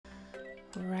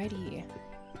Alrighty.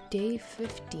 Day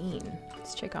 15.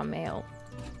 Let's check our mail.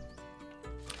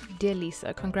 Dear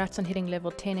Lisa, congrats on hitting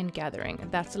level 10 in gathering.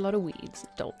 That's a lot of weeds.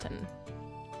 Dalton.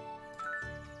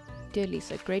 Dear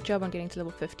Lisa, great job on getting to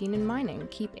level 15 in mining.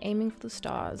 Keep aiming for the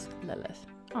stars. Lilith.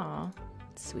 Aw,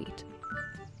 sweet.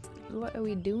 What are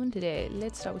we doing today?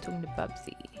 Let's start with talking to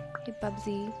Bubsy. Hey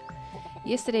Bubsy.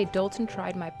 Yesterday Dalton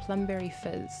tried my plumberry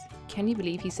fizz. Can you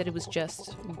believe he said it was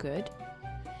just good?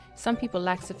 Some people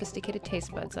lack sophisticated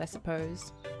taste buds, I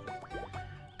suppose.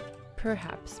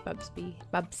 Perhaps,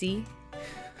 Bubsy.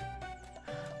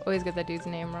 Always get that dude's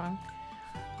name wrong.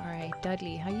 Alright,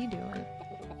 Dudley, how you doing?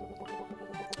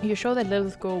 You're sure that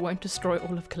Lilith Gore won't destroy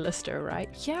all of Callisto, right?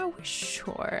 Yeah, we're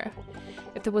sure.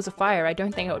 If there was a fire, I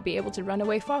don't think I would be able to run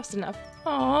away fast enough.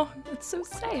 Aw, that's so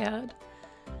sad.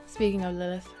 Speaking of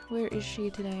Lilith, where is she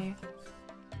today?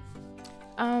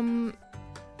 I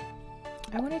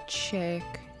want to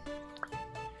check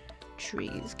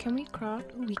trees. Can we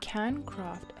craft? Oh, we can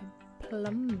craft a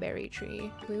plumberry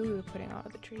tree. Where we were putting our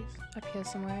other trees? Up here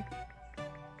somewhere.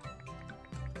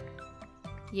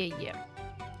 Yeah.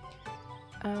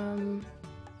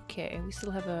 Okay, we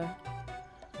still have a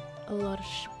lot of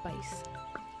spice.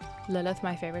 Lilith,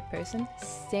 my favorite person.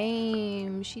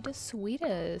 Same. She the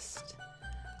sweetest.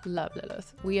 Love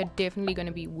Lilith. We are definitely going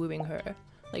to be wooing her.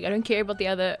 Like, I don't care about the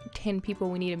other 10 people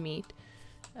we need to meet.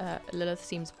 Lilith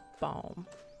seems bomb.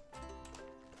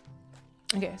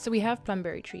 Okay, so we have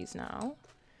plumberry trees now.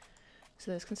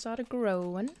 So this can start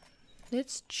growing.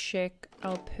 Let's check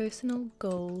our personal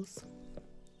goals.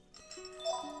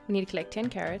 We need to collect 10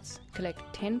 carrots,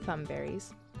 collect 10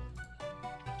 plumberries,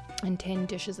 and 10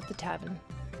 dishes at the tavern.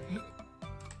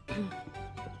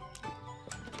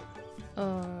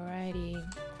 Alrighty.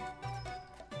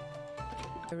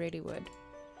 I really would.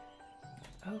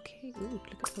 Okay, ooh, look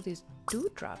at all these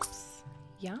dewdrops.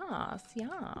 Yes.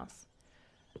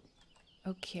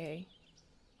 Okay.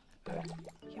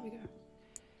 Here we go.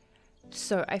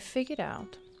 So I figured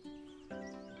out.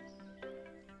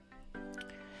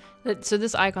 So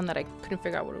this icon that I couldn't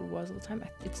figure out what it was all the time,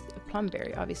 it's a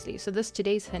plumberry, obviously. So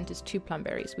today's hint is 2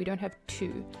 plumberries. We don't have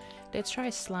 2. Let's try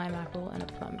a slime apple and a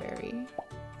plumberry.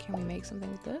 Can we make something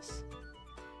with this?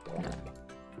 No.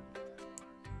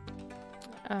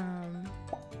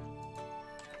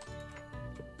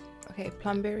 Okay,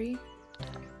 plumberry,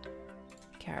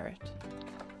 carrot.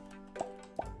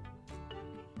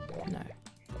 No.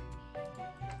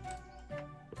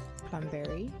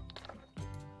 Plumberry.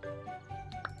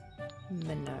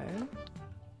 Minnow.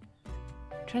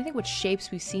 I'm trying to think what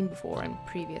shapes we've seen before in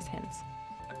previous hints.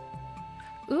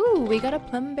 Ooh, we got a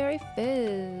plumberry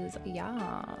fizz.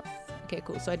 Yes. Okay,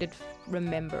 cool. So I did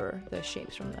remember the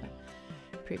shapes from the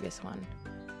previous one.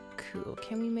 Cool.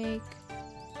 Can we make...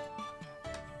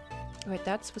 Alright,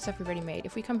 that's what stuff we've already made.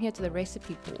 If we come here to the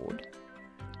recipe board,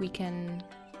 we can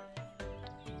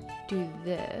do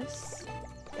this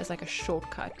as like a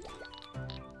shortcut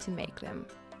to make them.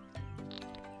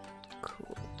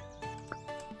 Cool.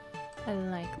 I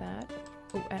like that.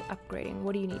 Oh, and upgrading.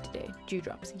 What do you need today?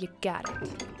 Dewdrops. You got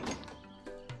it.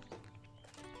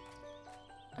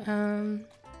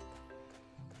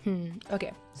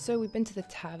 Okay, so we've been to the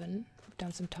tavern. We've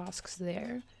done some tasks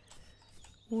there.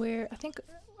 Where I think...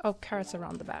 Oh, carrots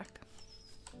around the back.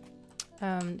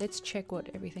 Let's check what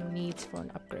everything needs for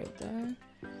an upgrade there.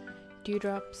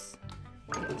 Dewdrops.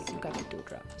 Yes, you got the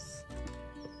dewdrops.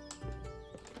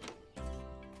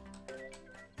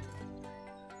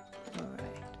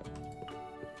 Alright.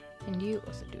 And you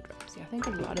also dewdrops. Yeah, I think a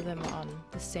lot of them are on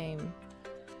the same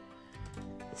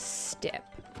step.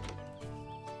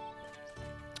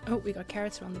 Oh, we got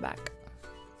carrots around the back.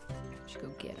 Should go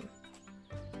get them.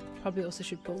 Probably also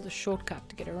should build a shortcut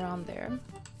to get around there.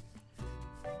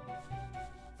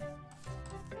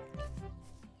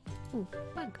 Ooh,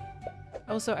 bug.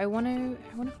 Also, I want to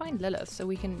find Lilith so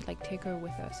we can like take her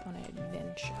with us on an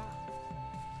adventure.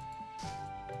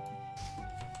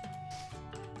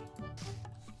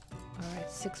 All right,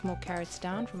 6 more carrots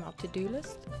down from our to-do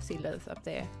list. I see Lilith up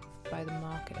there by the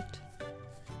market.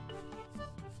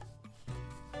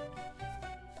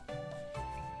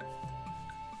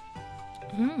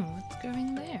 What's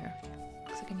going there?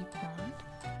 Looks like a new plant.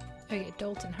 Okay,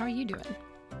 Dalton, how are you doing?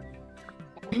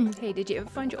 Hey, did you ever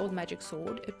find your old magic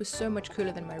sword? It was so much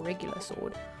cooler than my regular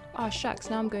sword. Aw, shucks,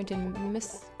 now I'm going to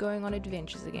miss going on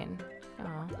adventures again.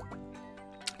 Aw.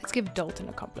 Let's give Dalton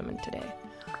a compliment today.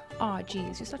 Aw,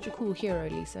 geez, you're such a cool hero,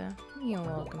 Lisa. You're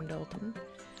welcome, Dalton.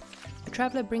 A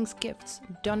traveler brings gifts.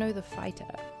 Dunno the fighter.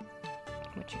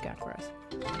 What you got for us?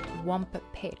 Wampa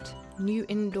Pet. New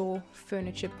indoor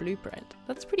furniture blueprint.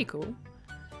 That's pretty cool.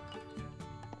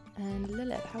 And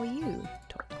Lilith, how are you?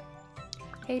 Talk.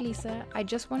 Hey Lisa, I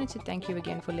just wanted to thank you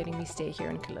again for letting me stay here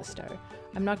in Callisto.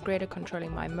 I'm not great at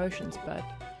controlling my emotions, but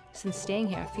since staying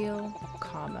here I feel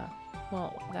calmer.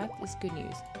 Well, that is good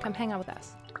news. Come hang out with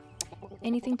us.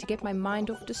 Anything to get my mind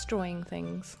off destroying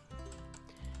things.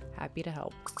 Happy to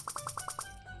help.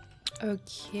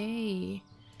 Okay.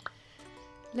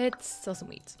 Let's sell some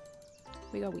weeds.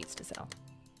 We got weeds to sell.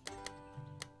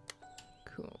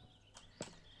 Cool.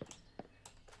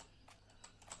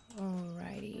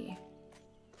 Alrighty.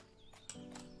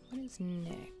 What is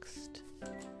next?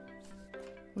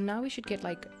 Well, now we should get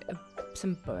like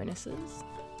some bonuses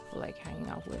for like hanging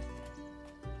out with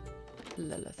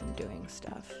Lilith and doing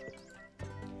stuff.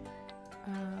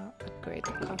 Upgrade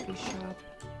the coffee shop.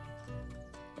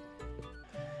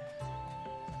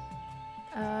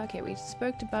 Okay, we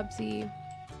spoke to Bubsy.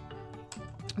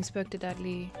 We spoke to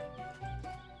Dudley.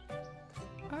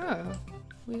 Oh,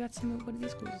 we got some. What are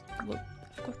these called? Well,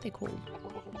 I forgot what they're called.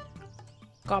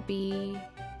 Gobby,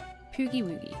 Poogie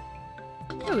Woogie.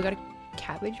 Oh, we got a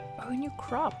cabbage. Oh, a new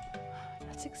crop.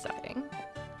 That's exciting.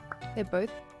 They're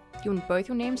both. Both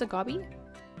your names are Gobby,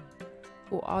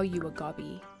 or are you a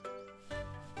Gobby?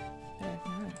 I don't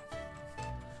know.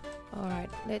 All right,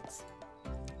 let's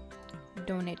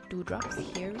donate 2 drops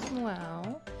here as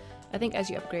well. I think as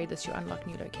you upgrade this, you unlock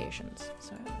new locations,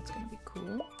 so that's gonna be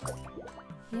cool.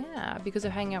 Yeah, because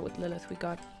of hanging out with Lilith, we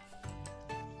got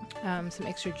some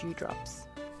extra dewdrops.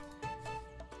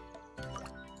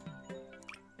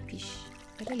 Fish,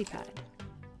 a lily pad.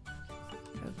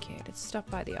 Okay, let's stop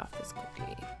by the office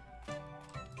quickly.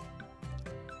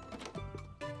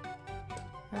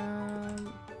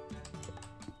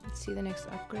 Let's see the next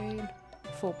upgrade.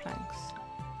 4 planks.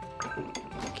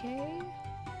 Okay.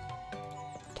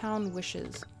 Town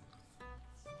wishes.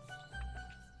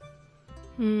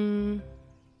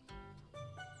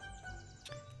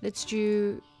 Let's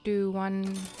do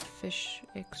 1 fish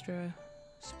extra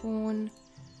spawn.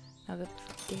 Another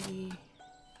daily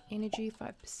energy,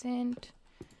 5%.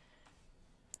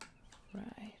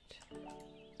 Right.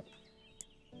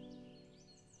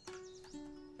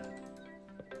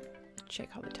 Check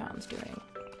how the town's doing.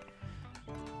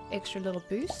 Extra little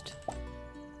boost.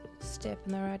 Step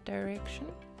in the right direction.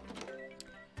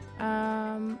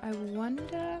 I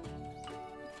wonder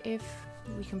if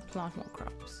we can plant more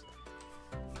crops.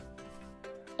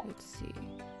 Let's see.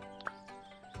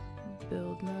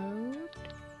 Build mode.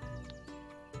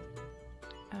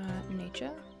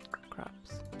 Nature.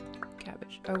 Crops.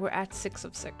 Cabbage. Oh, we're at 6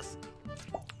 of 6.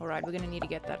 Alright, we're gonna need to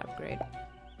get that upgrade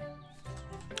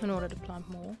in order to plant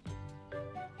more.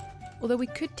 Although we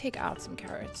could take out some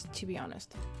carrots, to be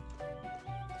honest.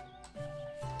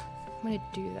 I'm gonna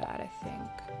do that, I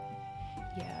think.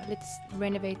 Yeah, let's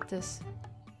renovate this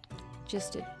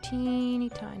just a teeny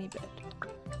tiny bit.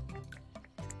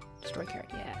 Destroy carrot,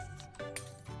 yes.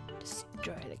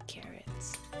 Destroy the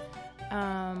carrots.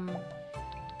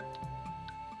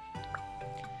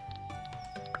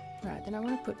 Right, then I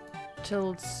want to put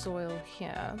tilled soil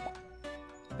here.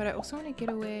 But I also want to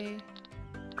get away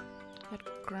that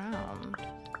ground.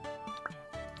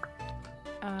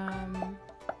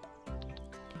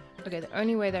 Okay, the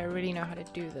only way that I really know how to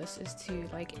do this is to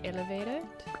like elevate it,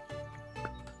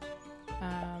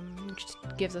 which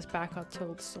gives us back our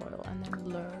tilled soil, and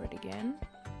then lower it again.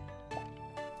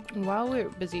 And while we're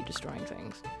busy destroying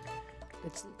things,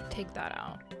 let's take that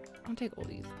out. I'll take all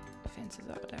these fences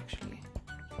out actually.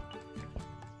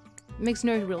 It makes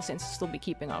no real sense to still be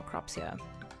keeping our crops here,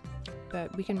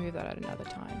 but we can move that at another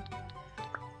time.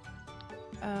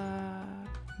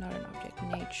 Not an object.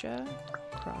 Nature,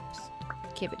 crops,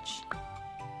 cabbage.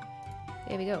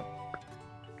 There we go.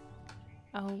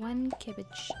 Oh, 1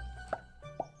 cabbage.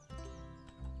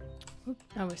 Oop,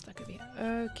 now we're stuck over here.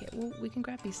 Okay, well, we can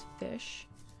grab these fish,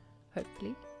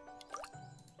 hopefully.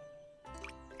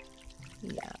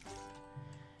 Yeah.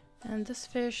 And this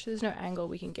fish, there's no angle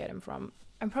we can get him from.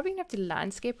 I'm probably gonna have to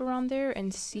landscape around there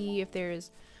and see if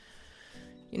there's,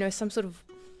 you know, some sort of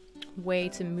way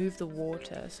to move the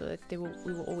water so that we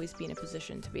will always be in a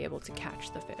position to be able to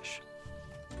catch the fish.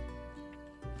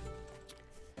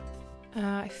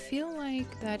 I feel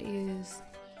like that is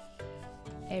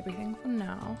everything for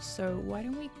now, so why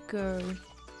don't we go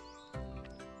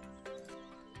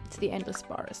to the Endless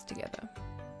Forest together.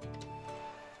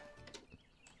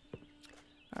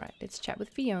 Alright, let's chat with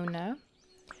Fiona.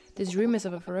 There's rumors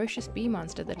of a ferocious bee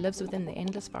monster that lives within the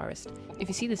Endless Forest. If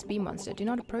you see this bee monster, do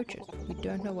not approach it. We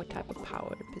don't know what type of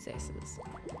power it possesses.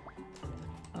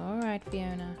 Alright,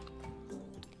 Fiona.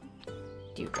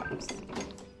 Dewdrops.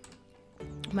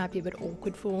 Might be a bit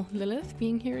awkward for Lilith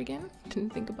being here again.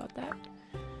 Didn't think about that.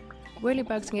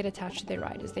 Whirlybugs can get attached to their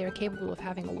riders. They are capable of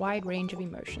having a wide range of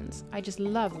emotions. I just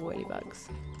love whirlybugs.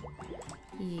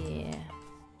 Yeah.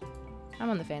 I'm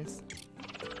on the fence.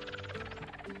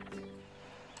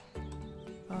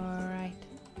 Alright.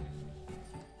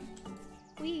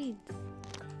 Weeds.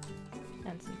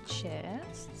 And some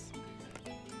chests.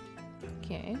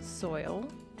 Okay, soil.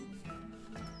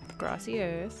 Grassy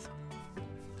earth.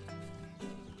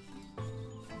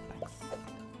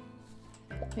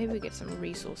 Maybe we get some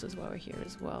resources while we're here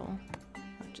as well.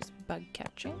 Not just bug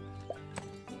catching.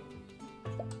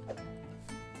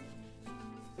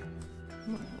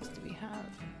 What else do we have?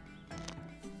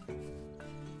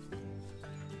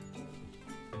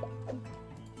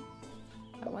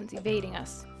 That one's evading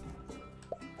us.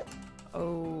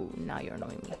 Oh, now you're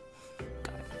annoying me.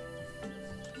 Got it.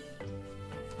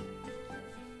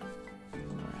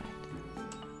 Alright.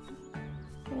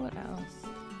 What else?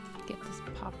 Get this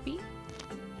poppy.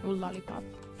 Oh, lollipop.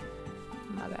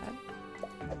 My bad.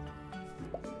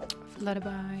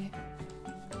 Flutterby.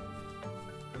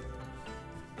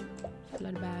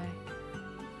 Flutterby.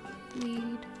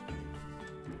 Weed.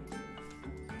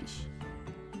 Fish.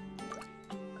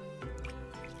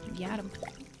 Got him.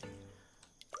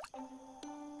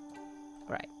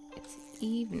 Right, it's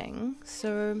evening,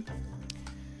 so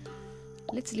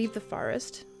let's leave the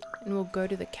forest and we'll go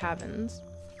to the caverns.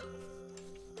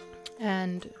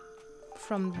 And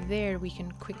from there we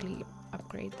can quickly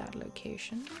upgrade that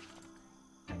location.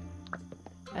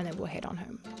 And then we'll head on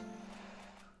home.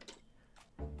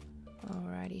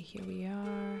 Alrighty, here we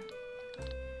are.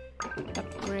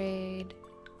 Upgrade.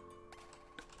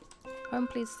 Home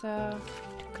please, sir.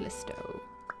 To Callisto.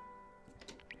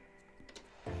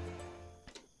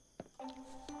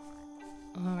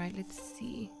 Alright, let's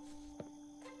see.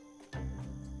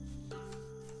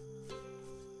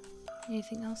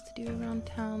 Anything else to do around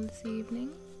town this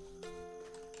evening?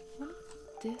 What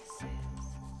if this is?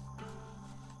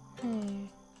 Hey.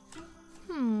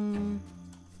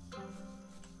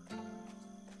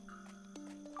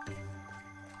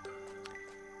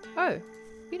 Oh,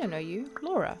 we don't know you.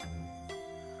 Laura.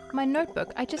 My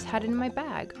notebook, I just had it in my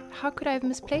bag. How could I have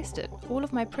misplaced it? All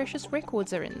of my precious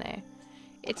records are in there.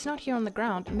 It's not here on the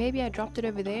ground. Maybe I dropped it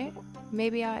over there?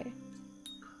 Maybe I...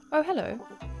 Oh, hello.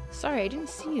 Sorry, I didn't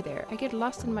see you there. I get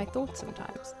lost in my thoughts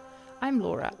sometimes. I'm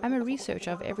Laura. I'm a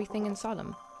researcher of everything in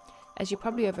Solemn. As you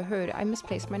probably overheard, I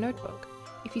misplaced my notebook.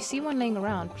 If you see one laying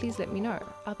around, please let me know.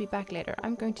 I'll be back later.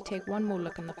 I'm going to take one more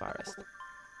look in the forest.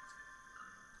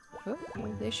 Oh,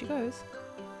 well, there she goes.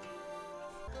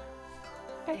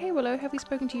 Oh, hey Willow, have we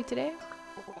spoken to you today?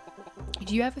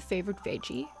 Do you have a favorite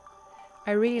veggie?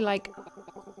 I really like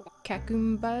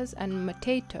cucumbers and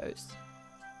potatoes.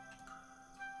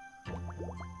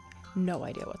 No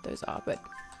idea what those are, but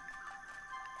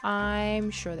I'm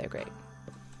sure they're great.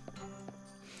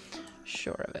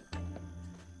 Sure of it.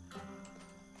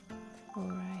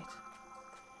 Alright.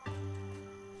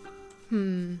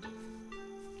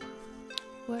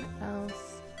 What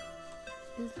else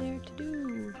is there to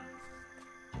do?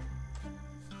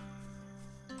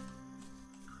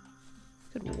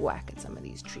 Could whack at some of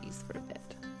these trees for a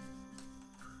bit.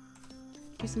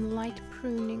 Do some light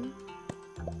pruning.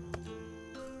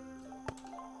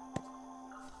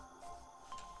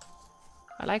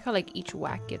 I like how like each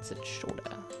whack gets it shorter.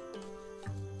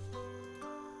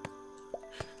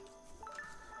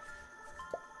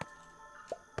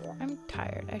 I'm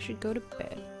tired. I should go to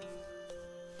bed.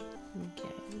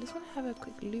 Okay, I just want to have a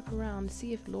quick loop around to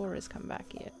see if Laura's come back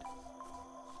yet.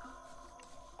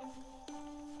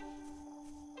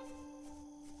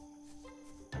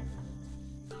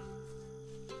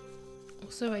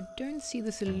 Also, I don't see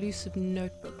this elusive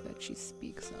notebook that she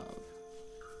speaks of.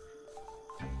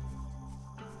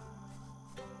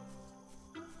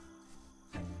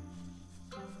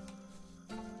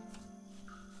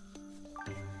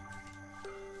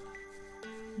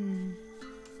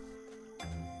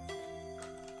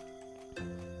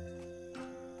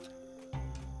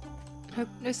 Hope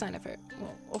no sign of her.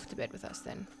 Well, off to bed with us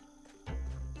then.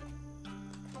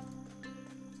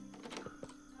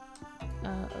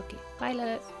 Okay. Bye,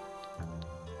 Lilith.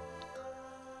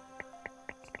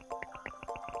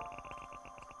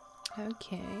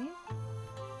 Okay.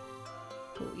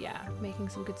 Oh yeah, making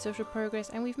some good social progress,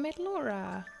 and we've met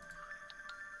Laura.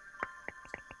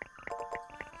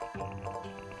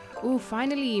 Ooh,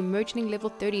 finally, merchanting level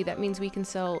 30. That means we can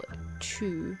sell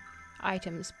 2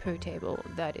 items per table.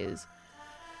 That is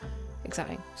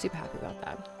exciting. Super happy about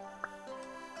that.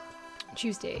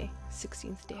 Tuesday,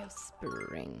 16th day of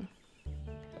spring.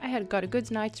 I had got a good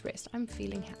night's rest. I'm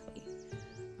feeling happy.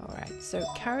 Alright, so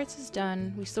carrots is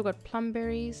done. We still got plum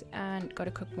berries and got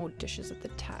to cook more dishes at the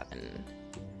tavern.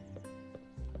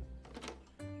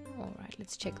 Alright,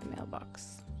 let's check the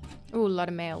mailbox. Oh, a lot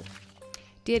of mail.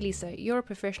 Dear Lisa, you're a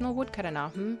professional woodcutter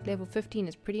now, Level 15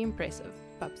 is pretty impressive.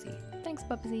 Bubsy. Thanks,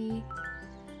 Bubsy.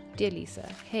 Dear Lisa,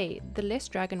 hey, the less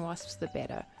dragon wasps the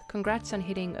better. Congrats on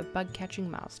hitting a bug-catching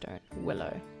milestone.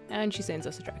 Willow. And she sends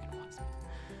us a dragon wasp.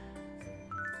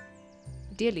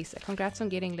 Dear Lisa, congrats on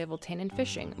getting level 10 in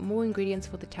fishing. More ingredients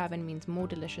for the tavern means more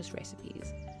delicious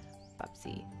recipes.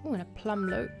 Bubsy. Oh, and a plum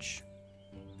loach.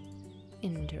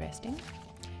 Interesting.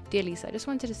 Dear Lisa, I just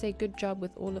wanted to say good job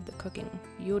with all of the cooking.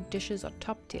 Your dishes are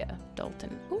top tier.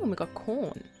 Dalton. Oh, and we got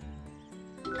corn.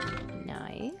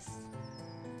 Nice.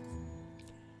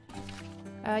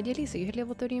 Dear Lisa, you hit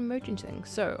level 30 in merchanting.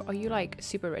 So, are you like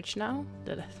super rich now?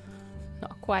 Lilith.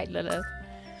 Not quite, Lilith.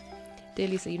 Dear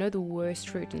Lisa, you know the worst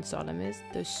fruit in Solemn is?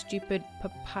 Those stupid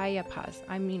papaya pas.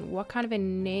 I mean, what kind of a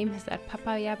name is that?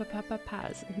 Papaya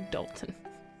pas. Dalton.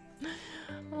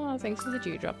 Oh, thanks for the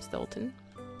dewdrops, Dalton.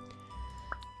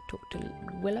 Talk to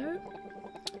Willow.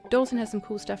 Dalton has some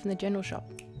cool stuff in the general shop.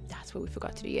 That's what we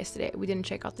forgot to do yesterday. We didn't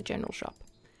check out the general shop.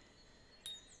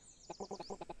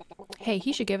 Hey,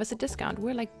 he should give us a discount.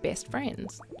 We're like best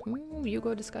friends. Ooh, you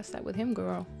go discuss that with him,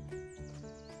 girl.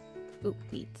 Ooh,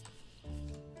 weeds.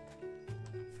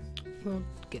 We'll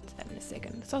get to that in a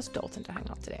second. Let's ask Dalton to hang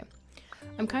out today.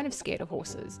 I'm kind of scared of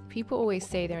horses. People always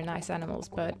say they're nice animals,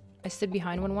 but I stood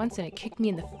behind one once and it kicked me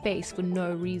in the face for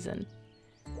no reason.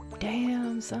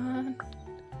 Damn, son.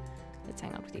 Let's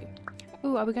hang out with you.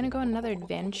 Ooh, are we gonna go on another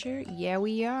adventure? Yeah,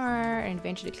 we are. An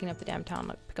adventure to clean up the damn town.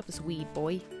 Like, pick up this weed,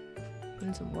 boy. Put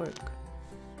in some work.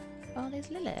 Oh,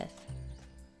 there's Lilith.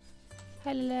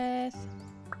 Hi, Lilith.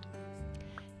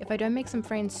 If I don't make some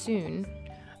friends soon,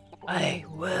 I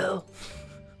will.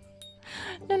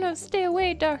 No, stay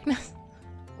away, darkness.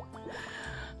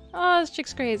 Oh, this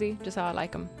chick's crazy. Just how I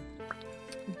like him.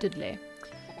 Diddly.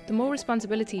 The more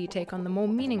responsibility you take on, the more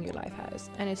meaning your life has.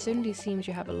 And it certainly seems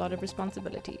you have a lot of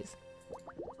responsibilities.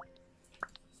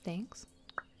 Thanks.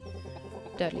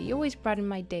 Dudley, you always brighten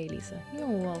my day, Lisa. You're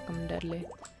welcome, Dudley.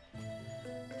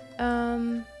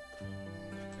 Oh,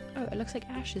 it looks like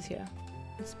Ash is here.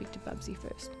 Let's speak to Bubsy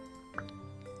first.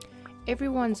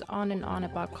 Everyone's on and on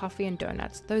about coffee and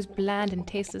donuts. Those bland and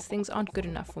tasteless things aren't good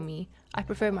enough for me. I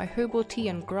prefer my herbal tea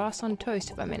and grass on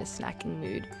toast if I'm in a snacking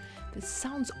mood. This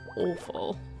sounds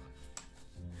awful.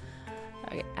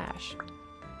 Okay, Ash.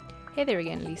 Hey there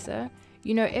again, Lisa.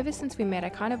 You know, ever since we met, I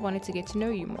kind of wanted to get to know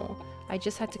you more. I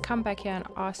just had to come back here and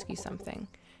ask you something.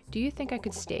 Do you think I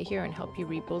could stay here and help you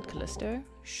rebuild Callisto?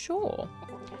 Sure.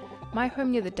 My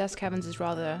home near the Dust Caverns is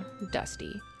rather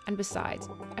dusty. And besides,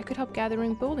 I could help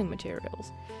gathering building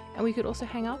materials. And we could also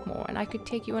hang out more, and I could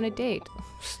take you on a date.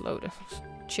 Slow down.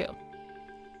 Chill.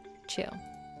 Chill.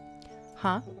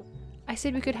 Huh? I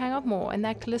said we could hang out more, and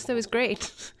that Callisto is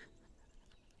great.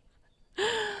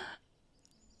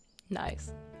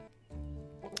 Nice.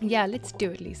 Yeah, let's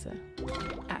do it, Lisa.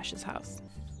 Ash's house.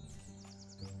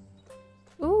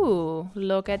 Ooh,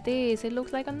 look at this. It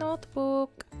looks like a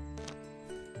notebook.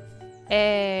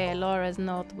 Hey, Laura's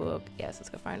notebook. Yes, let's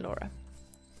go find Laura.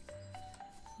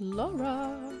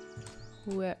 Laura,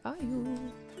 where are you?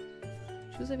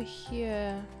 She was over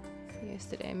here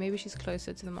yesterday. Maybe she's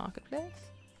closer to the marketplace.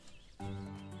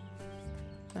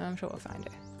 I'm sure we'll find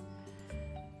her.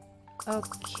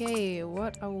 Okay,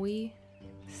 what are we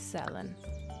selling?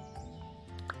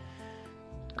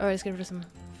 Oh, let's get rid of some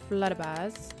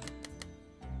flutterbars.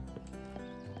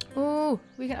 Oh,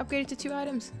 we can upgrade it to 2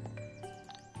 items.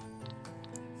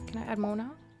 Can I add more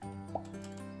now?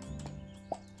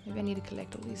 Maybe I need to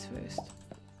collect all these first.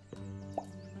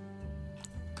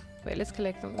 Wait, let's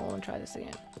collect them all and try this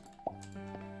again.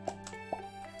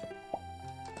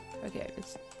 Okay,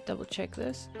 let's double check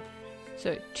this.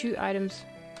 So 2 items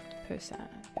per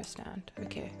stand.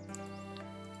 Okay.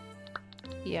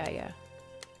 Yeah.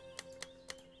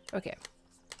 Okay.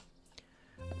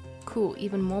 Cool,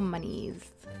 even more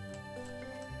monies.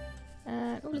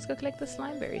 Oh, let's go collect the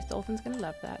slime berries. Dolphin's gonna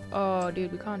love that. Oh,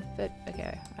 dude, we can't fit.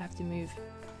 Okay, I have to move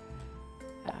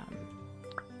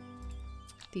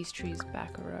these trees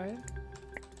back a row.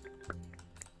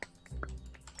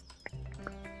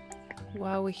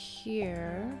 While we're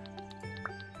here,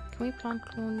 can we plant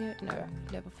corn yet? No,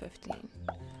 level 15.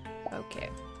 Okay.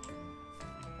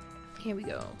 Here we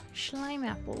go. Slime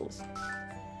apples.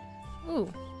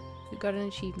 Ooh, we got an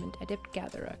achievement. Adept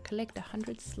Gatherer. Collect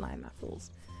 100 slime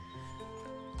apples.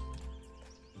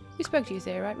 We spoke to you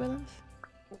today, right, Willow?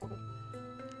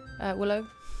 Willow.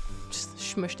 Just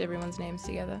smushed everyone's names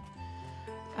together.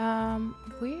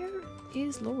 Where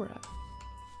is Laura?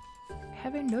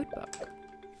 have a notebook.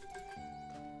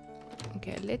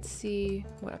 Okay, let's see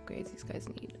what upgrades these guys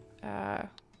need.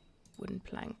 Wooden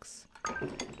planks.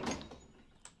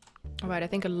 Alright, I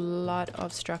think a lot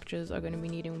of structures are going to be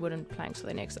needing wooden planks for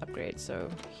the next upgrade, so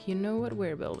you know what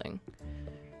we're building.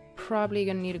 Probably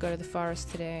going to need to go to the forest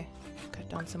today, cut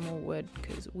down some more wood,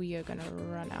 because we are going to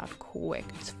run out quick.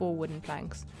 It's 4 wooden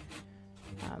planks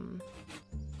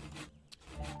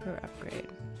per upgrade.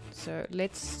 So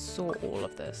let's saw all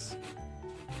of this.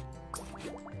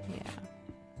 Yeah.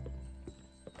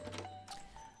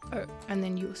 Oh, and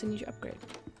then you also need your upgrade.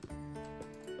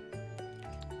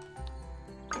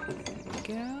 There we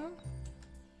go.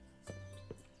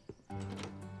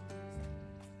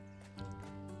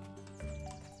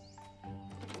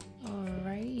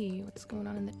 Alrighty, what's going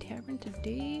on in the tavern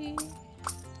today?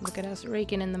 Look at us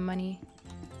raking in the money.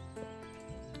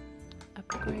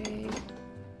 Upgrade.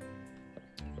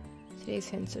 Today's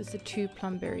hint, so it's the 2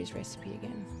 plum berries recipe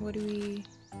again. What do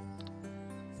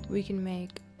we can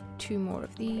make 2 more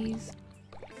of these.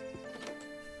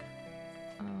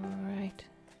 Alright.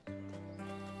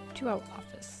 To our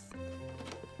office.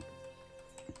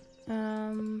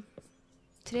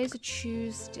 Today's a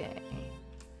Tuesday.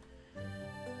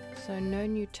 So no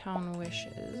new town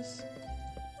wishes.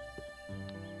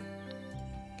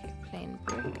 Okay, plain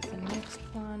brick is the next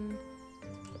one.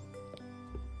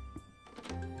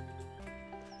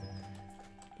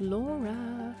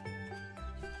 Laura,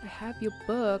 I have your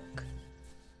book.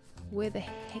 Where the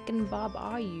heckin' Bob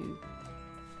are you?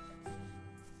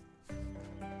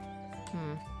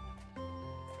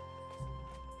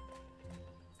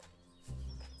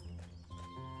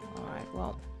 Alright,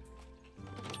 well,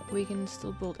 we can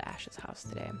still build Ash's house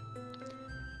today.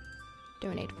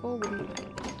 Donate 4 wooden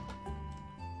planks.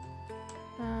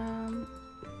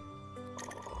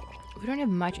 We don't have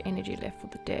much energy left for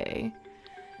the day,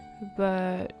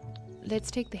 but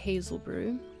let's take the hazel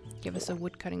brew, give us a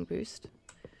wood cutting boost,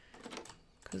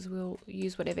 because we'll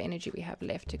use whatever energy we have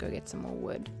left to go get some more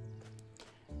wood.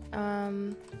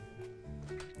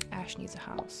 Ash needs a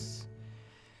house.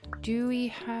 Do we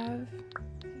have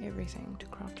everything to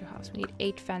craft your house? We need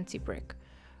 8 fancy brick.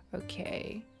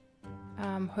 Okay.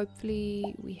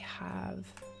 Hopefully we have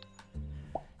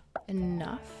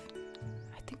enough.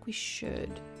 I think we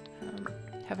should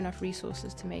have enough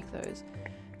resources to make those.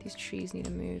 These trees need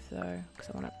to move though, because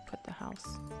I want to put the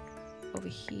house over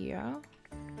here.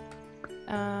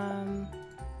 And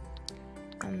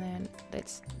then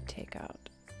let's take out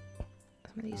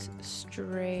some of these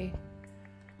stray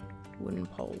wooden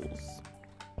poles.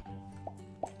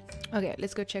 Okay,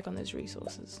 let's go check on those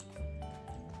resources.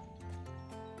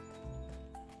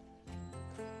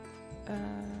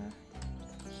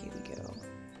 Here we go.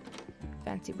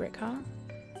 Fancy brick, huh?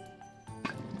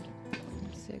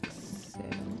 6,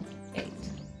 7, 8.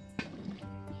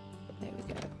 There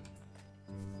we go.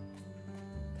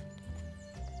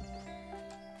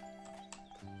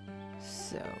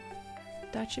 So,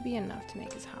 that should be enough to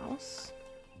make his house.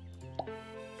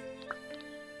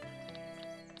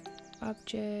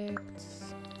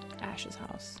 Objects. Ash's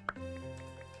house.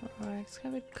 Alright, let's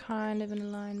have it kind of in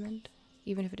alignment,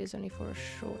 even if it is only for a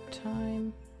short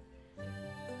time.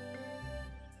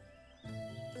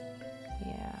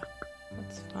 Yeah,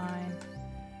 that's fine.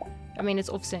 I mean, it's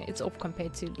off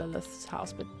compared to Lilith's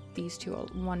house, but these two are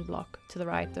 1 block to the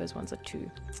right, those ones are 2.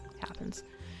 Happens.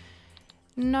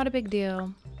 Not a big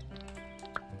deal.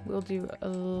 We'll do a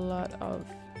lot of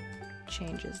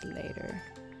changes later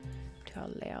to our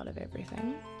layout of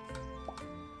everything.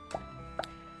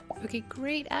 Okay,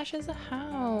 great. Ash has a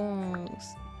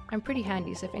house. I'm pretty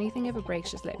handy, so if anything ever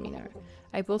breaks, just let me know.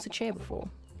 I built a chair before.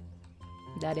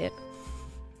 That it?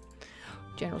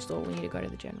 General store. We need to go to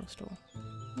the general store.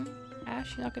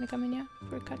 Ash, you're not going to come in here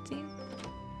for a cutscene?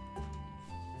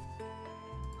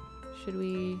 Should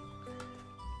we...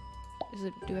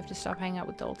 do we have to stop hanging out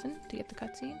with Dalton to get the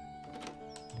cutscene?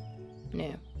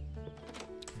 No.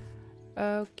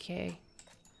 Okay.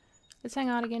 Let's hang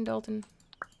out again, Dalton.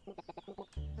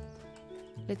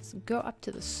 Let's go up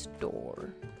to the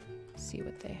store. See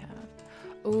what they have.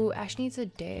 Oh, Ash needs a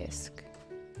desk.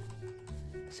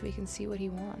 So we can see what he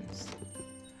wants.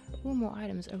 Oh, more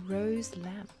items. A rose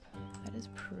lamp. That is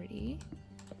pretty.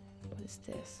 What is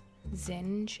this?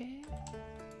 Zen chair?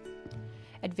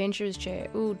 Adventurer's chair.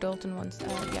 Ooh, Dalton wants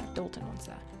that. Yeah, Dalton wants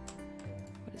that.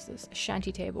 What is this? A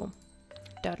shanty table.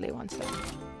 Dudley wants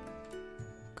that.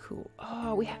 Cool.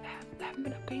 Oh, we haven't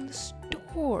been upgrading the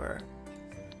store.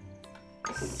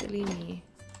 Silly me.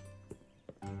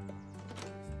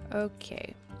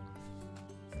 Okay.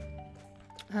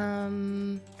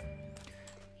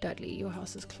 Dudley, your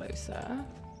house is closer.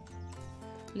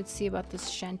 Let's see about this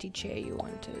shanty chair you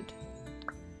wanted.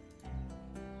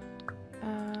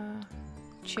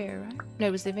 Chair, right? No,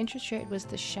 it was the adventurous chair. It was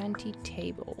the shanty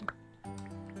table.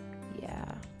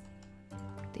 Yeah.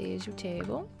 There's your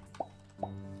table.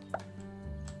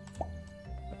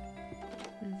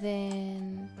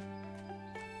 Then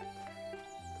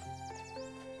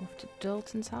off to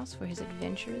Dalton's house for his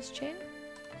adventurous chair.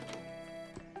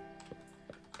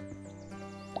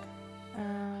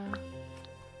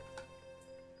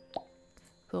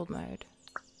 Build mode.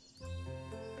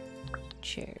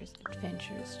 Chairs.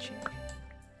 Adventurous chair.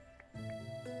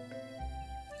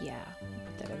 Yeah,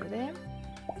 put that over there.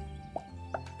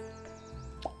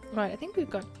 Right, I think we've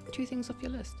got 2 things off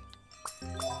your list.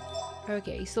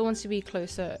 Okay, he still wants to be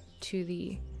closer to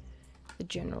the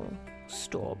general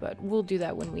store, but we'll do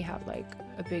that when we have like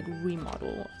a big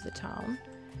remodel of the town.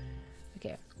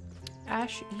 Okay,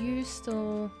 Ash, you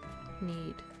still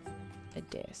need a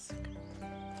desk.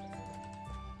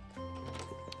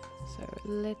 So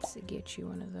let's get you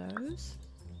one of those.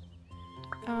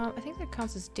 I think that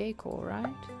counts as decor,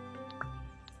 right?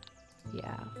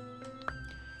 Yeah.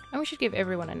 And we should give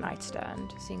everyone a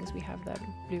nightstand, seeing as we have that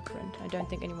blueprint. I don't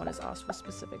think anyone has asked for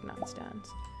specific nightstands.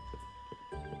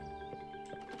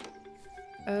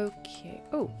 Okay.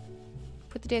 Oh,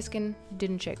 put the desk in.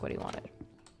 Didn't check what he wanted.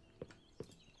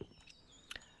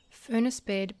 Furnace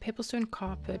bed, pepperstone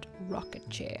carpet, rocket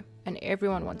chair. And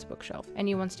everyone wants a bookshelf. And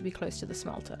he wants to be close to the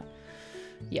smelter.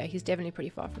 Yeah, he's definitely pretty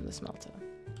far from the smelter.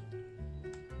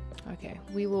 Okay,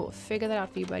 we will figure that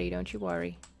out for you, buddy. Don't you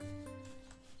worry.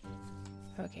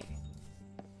 Okay.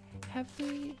 Have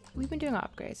we've been doing our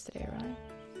upgrades today, right?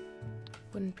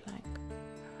 Wooden plank.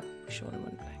 We're short on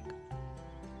wooden plank.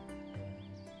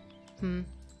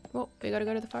 Well, we gotta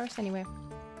go to the forest anyway.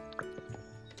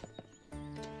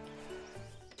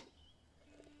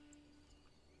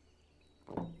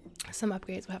 Some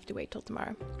upgrades will have to wait till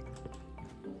tomorrow.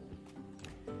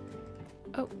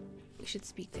 Oh, we should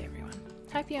speak to everyone.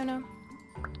 Hi, Fiona.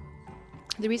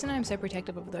 The reason I'm so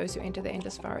protective of those who enter the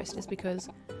Endless Forest is because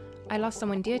I lost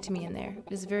someone dear to me in there.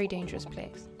 It is a very dangerous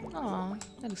place. Aw,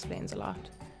 that explains a lot.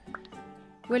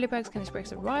 Whirlybugs can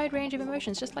express a wide range of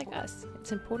emotions just like us.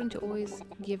 It's important to always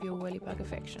give your whirlybug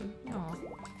affection. Aw.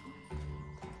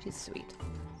 She's sweet.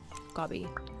 Gobby.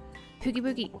 Poogie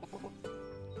boogie.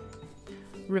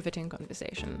 Riveting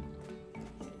conversation.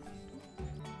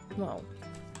 Well,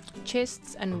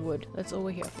 chests and wood. That's all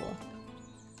we're here for.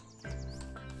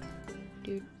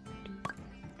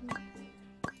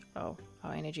 Oh,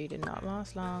 our energy did not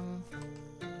last long.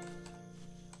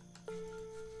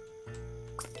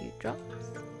 Drops.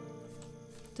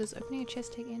 Does opening a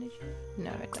chest take energy?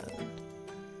 No, it doesn't.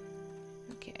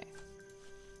 Okay.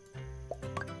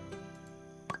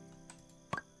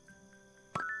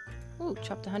 Ooh,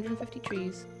 chopped 150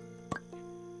 trees.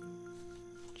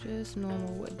 Just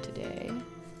normal wood today.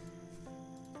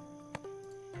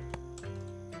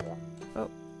 Oh,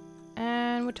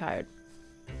 and we're tired.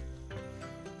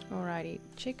 Alrighty,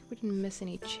 check if we didn't miss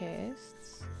any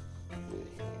chests.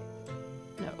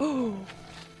 No. Oh!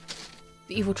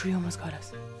 The evil tree almost got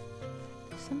us.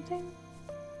 Something?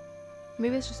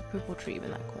 Maybe it's just a purple tree in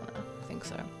that corner. I think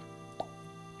so.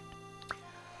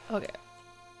 Okay.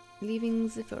 Leaving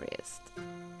the forest.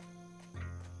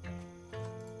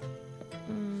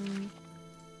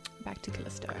 Back to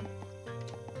Callisto.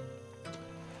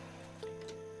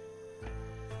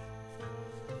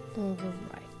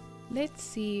 Alright. Let's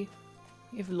see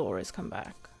if Laura's come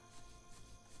back.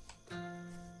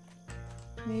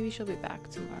 Maybe she'll be back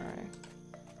tomorrow.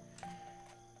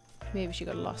 Maybe she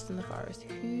got lost in the forest.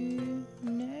 Who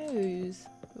knows?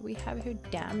 But we have her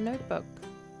damn notebook.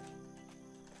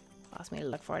 Asked me to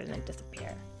look for it and then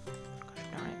disappear. Gosh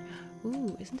darn it.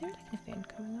 Ooh, isn't there like an event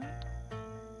coming up?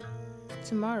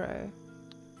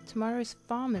 Tomorrow's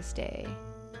Farmer's Day.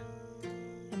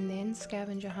 And then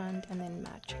scavenger hunt and then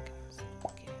mad chickens.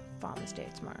 Okay, Farmer's Day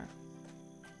tomorrow.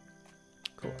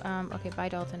 Cool. Okay, bye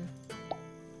Dalton.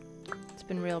 It's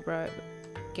been real, bro.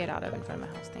 Get out of in front of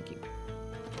my house, thank you.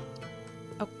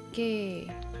 Okay.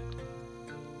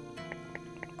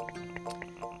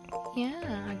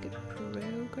 Yeah, good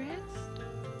progress.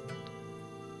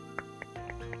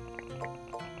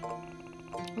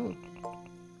 Ooh.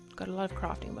 Got a lot of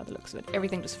crafting by the looks of it.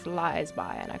 Everything just flies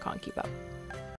by and I can't keep up.